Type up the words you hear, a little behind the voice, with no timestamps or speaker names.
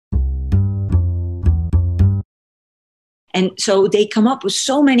And so they come up with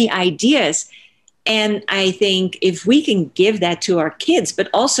so many ideas. And I think if we can give that to our kids, but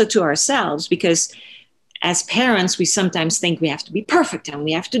also to ourselves, because as parents, we sometimes think we have to be perfect and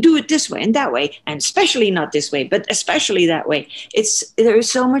we have to do it this way and that way, and especially not this way, but especially that way. There is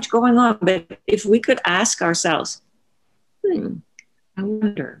so much going on. But if we could ask ourselves, I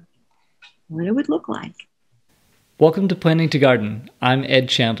wonder what it would look like. Welcome to Planning to Garden. I'm Ed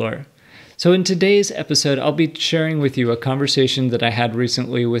Chandler. So in today's episode, I'll be sharing with you a conversation that I had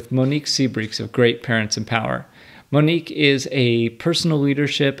recently with Mooniek Seebregts of Great Parents Empower. Mooniek is a personal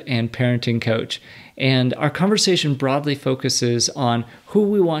leadership and parenting coach, and our conversation broadly focuses on who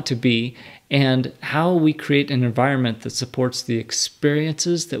we want to be and how we create an environment that supports the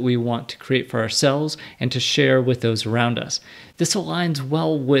experiences that we want to create for ourselves and to share with those around us. This aligns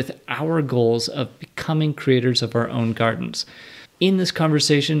well with our goals of becoming creators of our own gardens. In this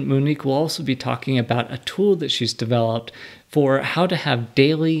conversation, Mooniek will also be talking about a tool that she's developed for how to have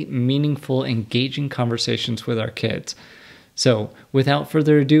daily, meaningful, engaging conversations with our kids. So without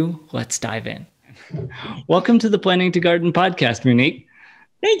further ado, let's dive in. Welcome to the Planning to Garden podcast, Mooniek.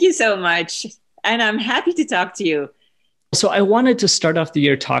 Thank you so much. And I'm happy to talk to you. So I wanted to start off the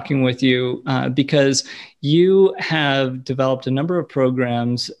year talking with you because you have developed a number of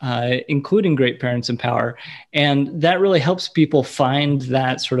programs, including Great Parents Empower, and that really helps people find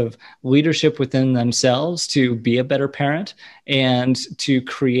that sort of leadership within themselves to be a better parent and to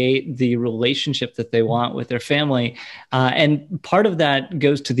create the relationship that they want with their family. And part of that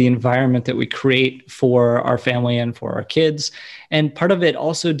goes to the environment that we create for our family and for our kids. And part of it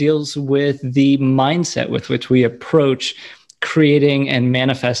also deals with the mindset with which we approach creating and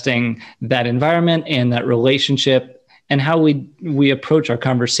manifesting that environment and that relationship and how we approach our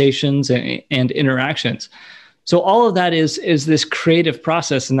conversations and interactions. So all of that is this creative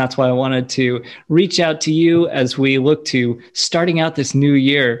process. And that's why I wanted to reach out to you as we look to starting out this new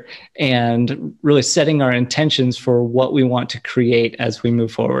year and really setting our intentions for what we want to create as we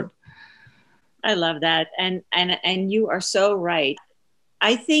move forward. I love that. And you are so right.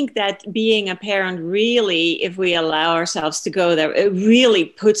 I think that being a parent really, if we allow ourselves to go there, it really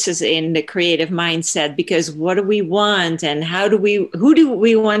puts us in the creative mindset, because what do we want and who do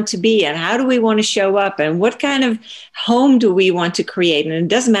we want to be and how do we want to show up and what kind of home do we want to create? And it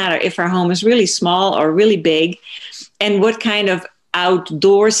doesn't matter if our home is really small or really big, and what kind of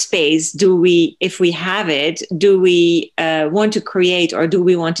outdoor space do we, if we have it, do we want to create, or do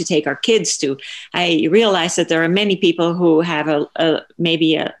we want to take our kids to? I realize that there are many people who have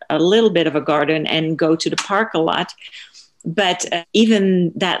maybe a little bit of a garden and go to the park a lot, but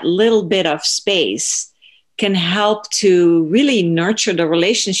even that little bit of space can help to really nurture the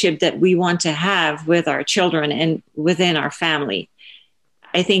relationship that we want to have with our children and within our family.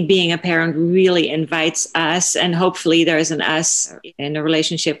 I think being a parent really invites us, and hopefully there's an us in a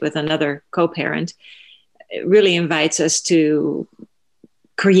relationship with another co-parent. It really invites us to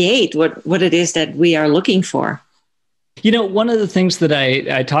create what it is that we are looking for. You know, one of the things that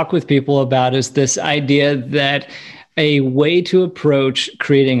I talk with people about is this idea that a way to approach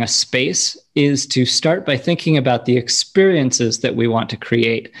creating a space is to start by thinking about the experiences that we want to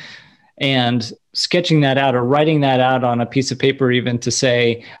create, and sketching that out or writing that out on a piece of paper, even to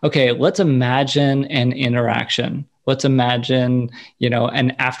say, okay, let's imagine an interaction. Let's imagine,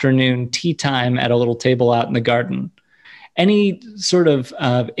 an afternoon tea time at a little table out in the garden. Any sort of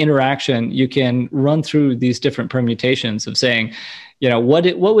interaction, you can run through these different permutations of saying,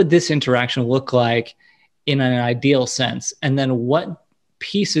 what would this interaction look like in an ideal sense? And then what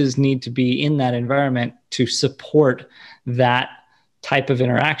pieces need to be in that environment to support that type of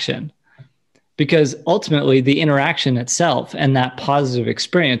interaction? Because ultimately the interaction itself and that positive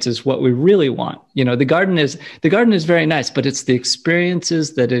experience is what we really want. The garden is very nice, but it's the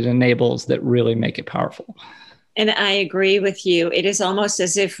experiences that it enables that really make it powerful. And I agree with you. It is almost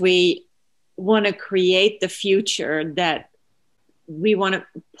as if we want to create the future, that we want to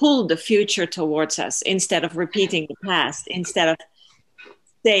pull the future towards us instead of repeating the past, instead of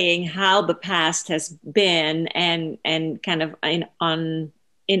saying how the past has been and kind of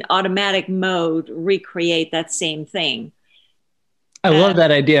in automatic mode, recreate that same thing. I love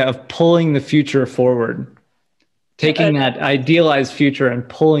that idea of pulling the future forward, taking that idealized future and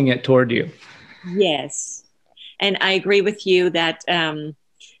pulling it toward you. Yes. And I agree with you that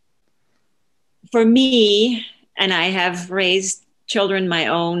for me, and I have raised children my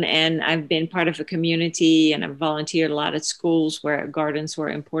own, and I've been part of a community, and I've volunteered a lot at schools where gardens were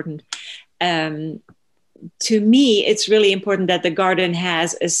important. To me, it's really important that the garden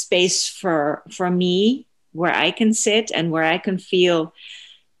has a space for me where I can sit and where I can feel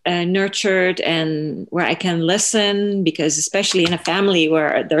nurtured and where I can listen, because especially in a family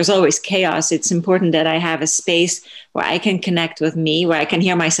where there's always chaos, it's important that I have a space where I can connect with me, where I can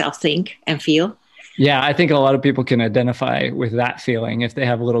hear myself think and feel. Yeah, I think a lot of people can identify with that feeling if they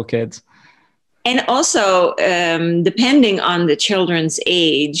have little kids. And also, depending on the children's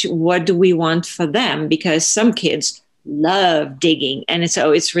age, what do we want for them? Because some kids love digging. And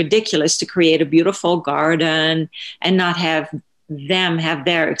so it's ridiculous to create a beautiful garden and not have them have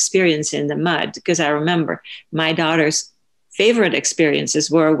their experience in the mud. Because I remember my daughter's favorite experiences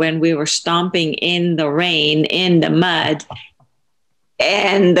were when we were stomping in the rain, in the mud,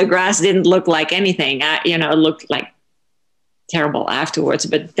 and the grass didn't look like anything. It looked like terrible afterwards,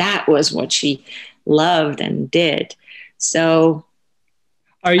 but that was what she loved and did. So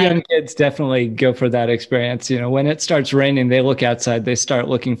our young kids definitely go for that experience. When it starts raining, they look outside, they start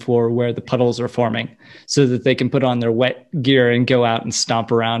looking for where the puddles are forming so that they can put on their wet gear and go out and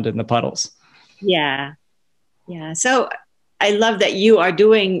stomp around in the puddles. Yeah. Yeah. So I love that you are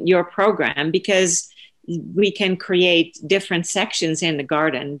doing your program, because we can create different sections in the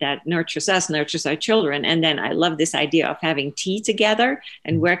garden that nurtures us, nurtures our children. And then I love this idea of having tea together,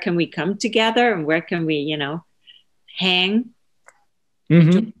 and where can we come together, and where can we, hang.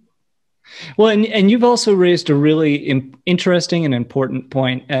 Mm-hmm. Well, and you've also raised a really interesting and important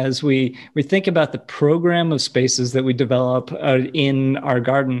point as we think about the program of spaces that we develop in our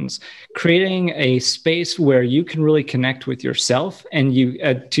gardens, creating a space where you can really connect with yourself, and you,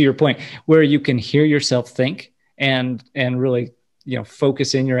 to your point, where you can hear yourself think and really,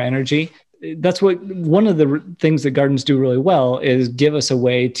 focus in your energy. That's what one of the things that gardens do really well is give us a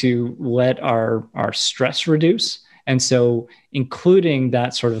way to let our stress reduce. And so including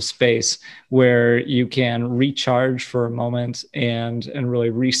that sort of space where you can recharge for a moment and really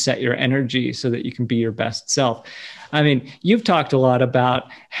reset your energy so that you can be your best self. I mean, you've talked a lot about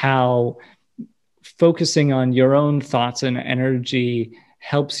how focusing on your own thoughts and energy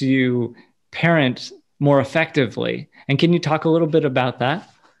helps you parent more effectively. And can you talk a little bit about that?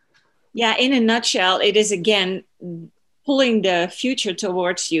 Yeah, in a nutshell, it is again pulling the future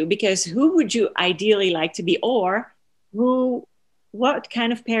towards you, because who would you ideally like to be, or what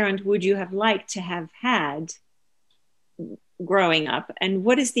kind of parent would you have liked to have had growing up, and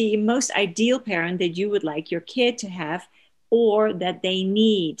what is the most ideal parent that you would like your kid to have, or that they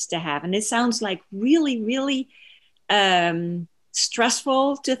need to have. And it sounds like really, really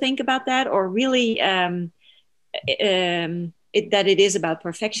stressful to think about that, or really that it is about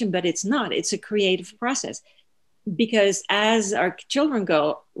perfection, but it's not. It's a creative process, because as our children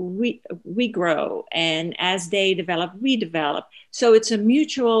go, we grow, and as they develop, we develop. So it's a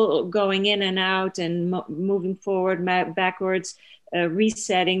mutual going in and out, and moving forward, backwards,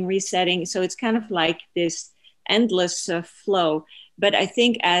 resetting. So it's kind of like this endless flow. But I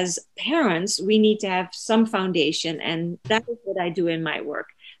think as parents, we need to have some foundation, and that is what I do in my work.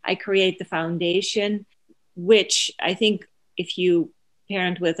 I create the foundation, which I think if you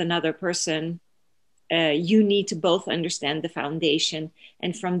parent with another person, you need to both understand the foundation,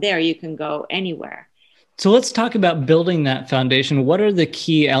 and from there you can go anywhere. So let's talk about building that foundation. What are the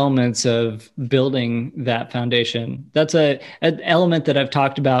key elements of building that foundation? That's an element that I've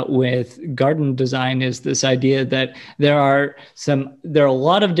talked about with garden design, is this idea that there are a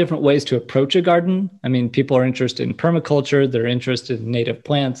lot of different ways to approach a garden. I mean, people are interested in permaculture, they're interested in native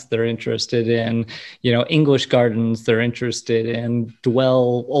plants, they're interested in, English gardens, they're interested in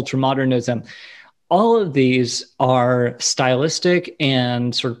dwell ultramodernism. All of these are stylistic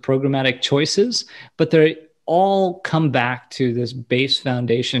and sort of programmatic choices, but they all come back to this base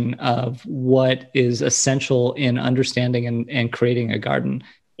foundation of what is essential in understanding and creating a garden.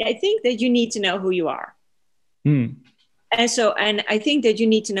 Yeah, I think that you need to know who you are. Hmm. And I think that you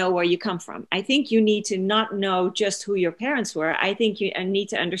need to know where you come from. I think you need to not know just who your parents were. I think you need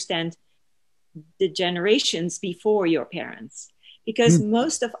to understand the generations before your parents, because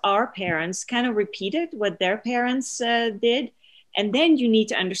most of our parents kind of repeated what their parents did. And then you need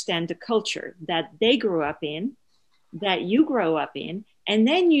to understand the culture that they grew up in, that you grow up in. And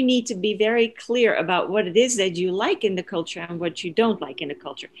then you need to be very clear about what it is that you like in the culture and what you don't like in the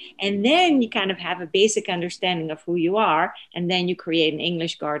culture. And then you kind of have a basic understanding of who you are. And then you create an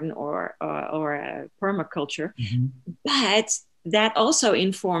English garden or a permaculture. Mm-hmm. But that also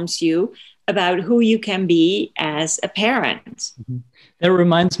informs you about who you can be as a parent. Mm-hmm. That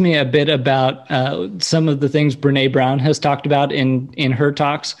reminds me a bit about some of the things Brene Brown has talked about in her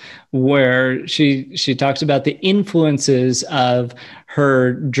talks, where she talks about the influences of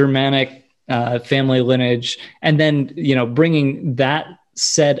her Germanic family lineage, and then bringing that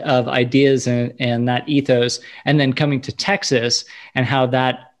set of ideas and that ethos, and then coming to Texas, and how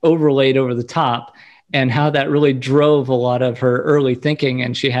that overlaid over the top, and how that really drove a lot of her early thinking.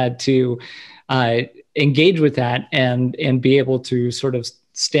 And she had to engage with that and be able to sort of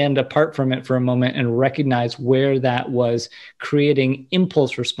stand apart from it for a moment and recognize where that was creating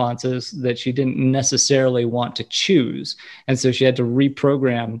impulse responses that she didn't necessarily want to choose. And so she had to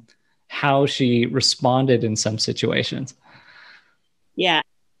reprogram how she responded in some situations. Yeah.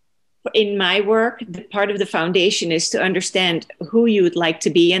 In my work, the part of the foundation is to understand who you would like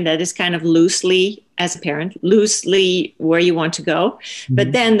to be. And that is kind of loosely, as a parent, loosely where you want to go. Mm-hmm.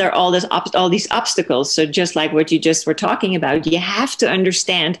 But then there are all these obstacles. So just like what you just were talking about, you have to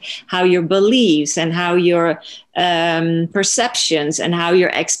understand how your beliefs and how your perceptions and how your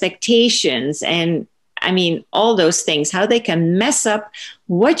expectations, and I mean, all those things, how they can mess up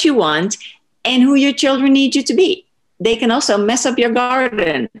what you want and who your children need you to be. They can also mess up your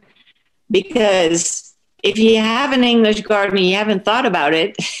garden. Because if you have an English garden and you haven't thought about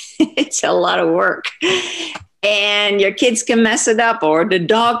it, it's a lot of work. And your kids can mess it up, or the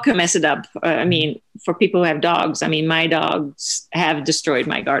dog can mess it up. I mean, for people who have dogs, I mean, my dogs have destroyed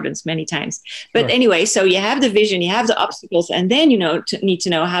my gardens many times. But anyway, so you have the vision, you have the obstacles, and then you need to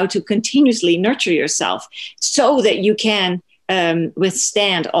know how to continuously nurture yourself so that you can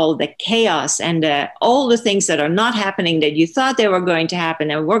withstand all the chaos and all the things that are not happening that you thought they were going to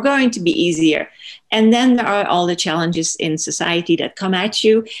happen and were going to be easier. And then there are all the challenges in society that come at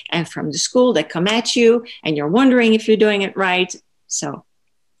you, and from the school that come at you, and you're wondering if you're doing it right. So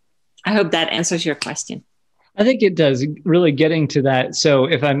I hope that answers your question. I think it does, really getting to that. So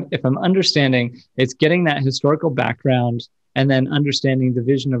if I'm understanding, it's getting that historical background and then understanding the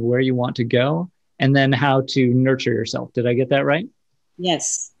vision of where you want to go, and then how to nurture yourself. Did I get that right?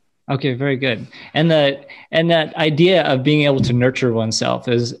 Yes. Okay, very good. And that idea of being able to nurture oneself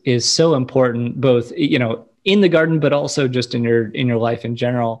is so important, both, you know, in the garden, but also just in your life in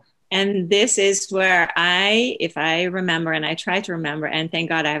general. And this is where if I remember, and I try to remember, and thank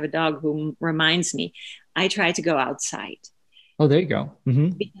God I have a dog who reminds me, I try to go outside. Oh, there you go. Mm-hmm.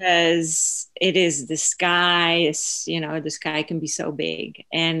 Because it is the sky, the sky can be so big.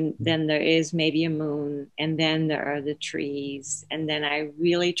 And then there is maybe a moon, and then there are the trees. And then I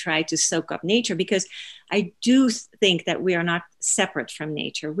really try to soak up nature, because I do think that we are not separate from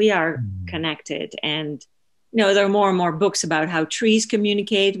nature. We are connected. And, there are more and more books about how trees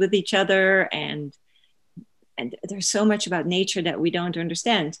communicate with each other. And there's so much about nature that we don't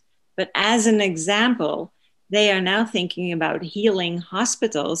understand. But as an example, they are now thinking about healing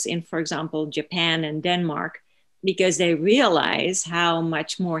hospitals in, for example, Japan and Denmark, because they realize how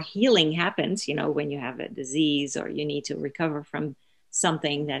much more healing happens, when you have a disease or you need to recover from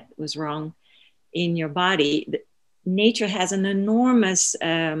something that was wrong in your body. Nature has an enormous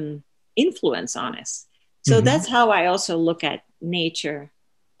influence on us. So that's how I also look at nature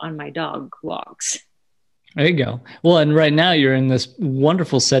on my dog walks. There you go. Well, and right now you're in this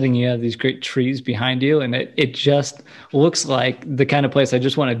wonderful setting. You have these great trees behind you, and it just looks like the kind of place I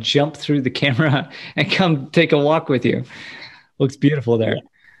just want to jump through the camera and come take a walk with you. Looks beautiful there.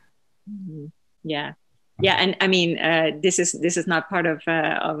 Yeah. Yeah. And I mean, this is not part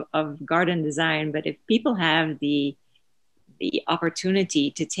of garden design, but if people have the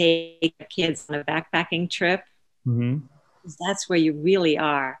opportunity to take kids on a backpacking trip, that's where you really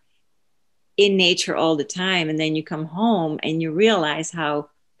are in nature all the time. And then you come home and you realize how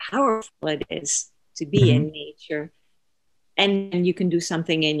powerful it is to be in nature. And you can do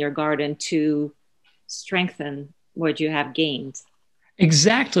something in your garden to strengthen what you have gained.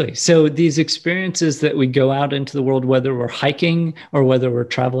 Exactly. So these experiences that we go out into the world, whether we're hiking or whether we're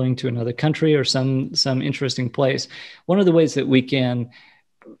traveling to another country or some interesting place, one of the ways that we can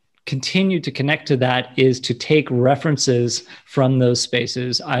continue to connect to that is to take references from those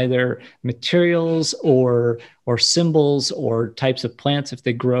spaces, either materials or symbols or types of plants if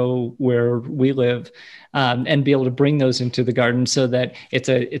they grow where we live, and be able to bring those into the garden so that it's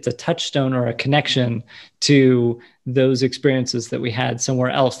a touchstone or a connection to those experiences that we had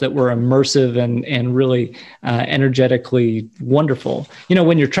somewhere else that were immersive and really energetically wonderful.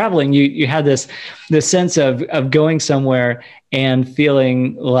 When you're traveling, you have this sense of going somewhere and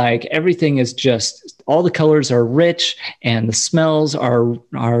feeling like everything is just, all the colors are rich and the smells are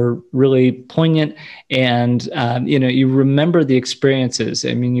really poignant, and you remember the experiences.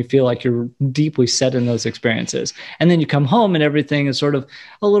 I mean, you feel like you're deeply set in those experiences, and then you come home and everything is sort of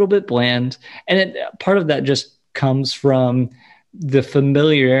a little bit bland, and part of that just comes from the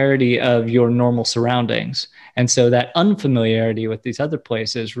familiarity of your normal surroundings. And so that unfamiliarity with these other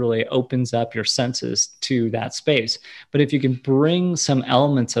places really opens up your senses to that space. But if you can bring some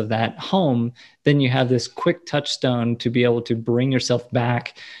elements of that home, then you have this quick touchstone to be able to bring yourself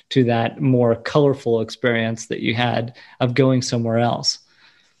back to that more colorful experience that you had of going somewhere else.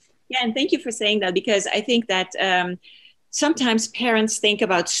 Yeah, and thank you for saying that, because I think that sometimes parents think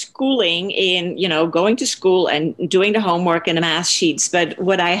about schooling in, going to school and doing the homework and the math sheets. But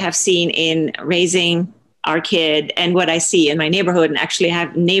what I have seen in raising our kid, and what I see in my neighborhood, and actually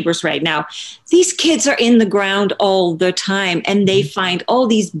have neighbors right now, these kids are in the ground all the time, and they find all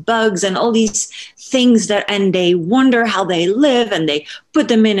these bugs and all these things and they wonder how they live, and they put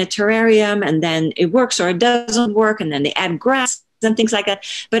them in a terrarium, and then it works or it doesn't work, and then they add grass and things like that.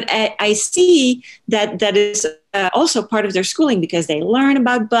 But I see that is also part of their schooling, because they learn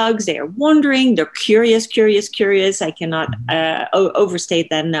about bugs. They are wondering. They're curious. I cannot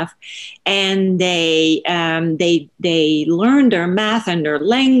overstate that enough. And they learn their math and their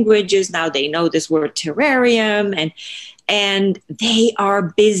languages. Now they know this word terrarium, and they are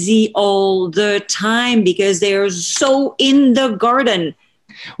busy all the time because they are so in the garden.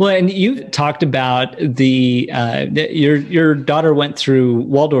 Well, and you talked about your daughter went through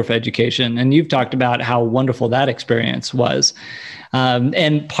Waldorf education, and you've talked about how wonderful that experience was.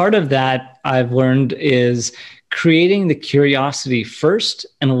 And part of that I've learned is creating the curiosity first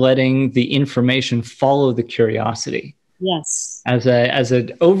and letting the information follow the curiosity. Yes. As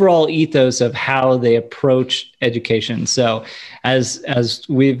an overall ethos of how they approach education. So as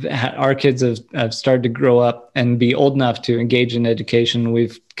our kids have started to grow up and be old enough to engage in education,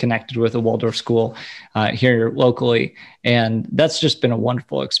 we've connected with a Waldorf school here locally. And that's just been a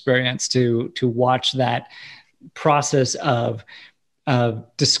wonderful experience to watch that process of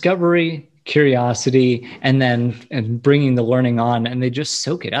discovery, curiosity, and bringing the learning on, and they just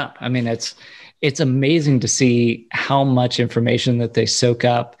soak it up. I mean, it's amazing to see how much information that they soak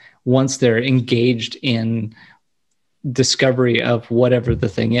up once they're engaged in discovery of whatever the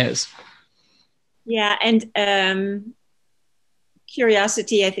thing is. Yeah, and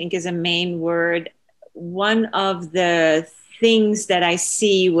curiosity, I think, is a main word. One of the things that I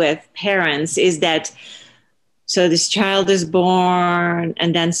see with parents is that, so this child is born,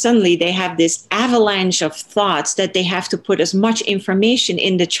 and then suddenly they have this avalanche of thoughts that they have to put as much information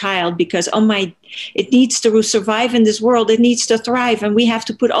in the child, because, it needs to survive in this world. It needs to thrive. And we have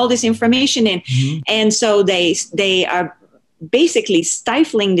to put all this information in. Mm-hmm. And so they are basically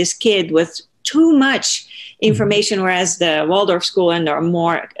stifling this kid with too much information. Mm-hmm. Whereas the Waldorf school, and there are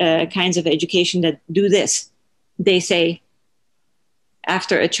more kinds of education that do this. They say,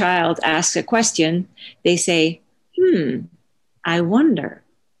 after a child asks a question, they say, I wonder,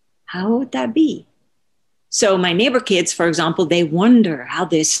 how would that be? So my neighbor kids, for example, they wonder how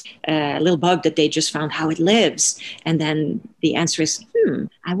this little bug that they just found, how it lives. And then the answer is,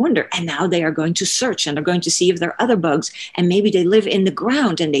 I wonder. And now they are going to search, and they're going to see if there are other bugs. And maybe they live in the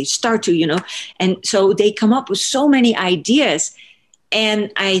ground, and they start to, and so they come up with so many ideas.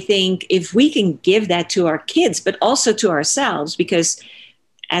 And I think if we can give that to our kids, but also to ourselves, because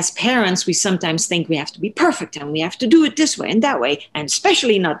as parents, we sometimes think we have to be perfect, and we have to do it this way and that way, and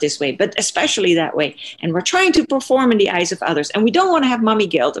especially not this way, but especially that way. And we're trying to perform in the eyes of others. And we don't want to have mommy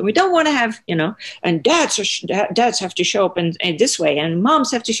guilt, and we don't want to have, and dads have to show up and this way, and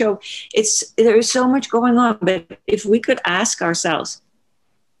moms have to show. There's so much going on. But if we could ask ourselves,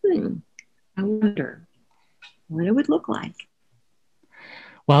 I wonder what it would look like.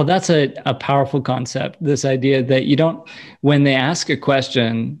 Well, that's a powerful concept. This idea that when they ask a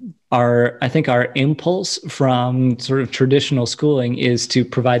question, I think our impulse from sort of traditional schooling is to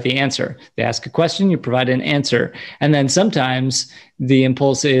provide the answer. They ask a question, you provide an answer. And then sometimes the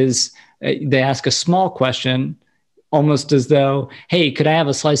impulse is they ask a small question, almost as though, hey, could I have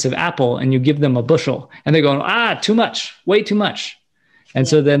a slice of apple? And you give them a bushel. And they go, too much, way too much. And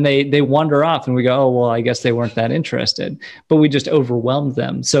so then they wander off, and we go, oh, well, I guess they weren't that interested, but we just overwhelmed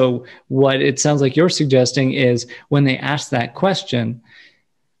them. So what it sounds like you're suggesting is when they ask that question,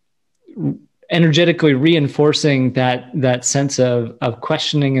 energetically reinforcing that sense of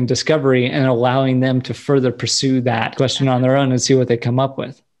questioning and discovery, and allowing them to further pursue that question on their own and see what they come up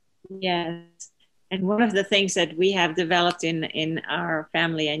with. Yes. And one of the things that we have developed in our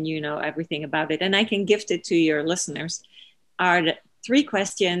family, and you know everything about it, and I can gift it to your listeners, are the 3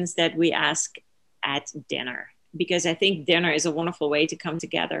 questions that we ask at dinner, because I think dinner is a wonderful way to come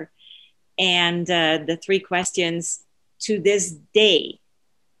together. And the 3 questions to this day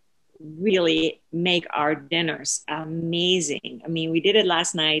really make our dinners amazing. I mean, we did it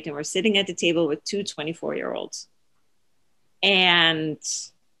last night, and we're sitting at the table with 2 24-year-olds. and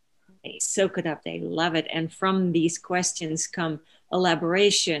they soak it up. They love it. And from these questions come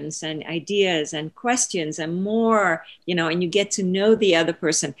elaborations and ideas and questions and more, and you get to know the other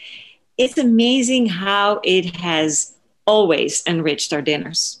person. It's amazing how it has always enriched our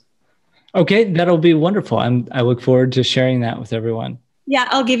dinners. Okay, that'll be wonderful. I look forward to sharing that with everyone. Yeah,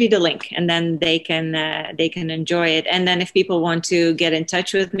 I'll give you the link, and then they can enjoy it. And then if people want to get in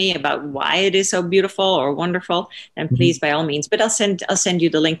touch with me about why it is so beautiful or wonderful, then please, by all means. But I'll send you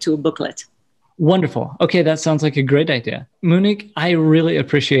the link to a booklet. Wonderful. Okay, that sounds like a great idea. Mooniek, I really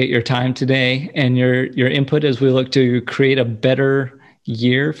appreciate your time today and your input as we look to create a better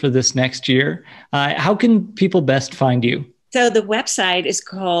year for this next year. How can people best find you? So the website is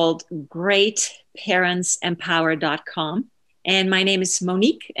called greatparentsempower.com. And my name is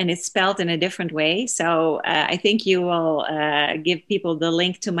Mooniek, and it's spelled in a different way. So I think you will give people the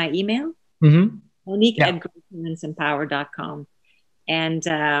link to my email, Mooniek at greatparentsempower.com. And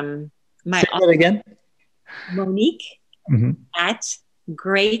say that again. Mooniek at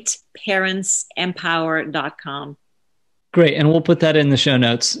greatparentsempower.com. Great. And we'll put that in the show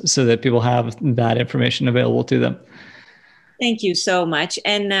notes so that people have that information available to them. Thank you so much.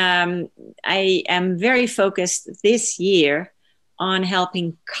 And I am very focused this year on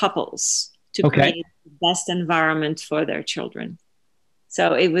helping couples to create the best environment for their children.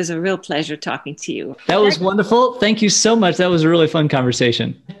 So it was a real pleasure talking to you. That was wonderful. Thank you so much. That was a really fun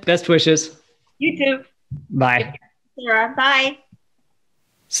conversation. Best wishes. You too. Bye. Sarah, bye.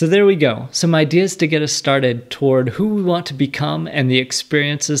 So there we go. Some ideas to get us started toward who we want to become and the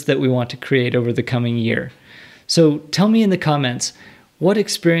experiences that we want to create over the coming year. So tell me in the comments, what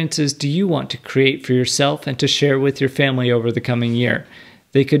experiences do you want to create for yourself and to share with your family over the coming year?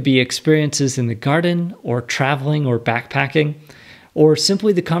 They could be experiences in the garden, or traveling, or backpacking, or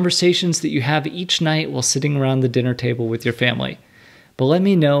simply the conversations that you have each night while sitting around the dinner table with your family. But let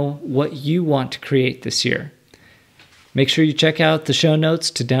me know what you want to create this year. Make sure you check out the show notes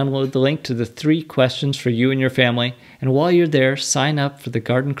to download the link to the 3 questions for you and your family. And while you're there, sign up for the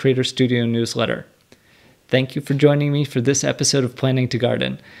Garden Creator Studio newsletter. Thank you for joining me for this episode of Planning to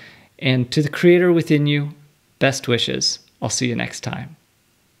Garden. And to the creator within you, best wishes. I'll see you next time.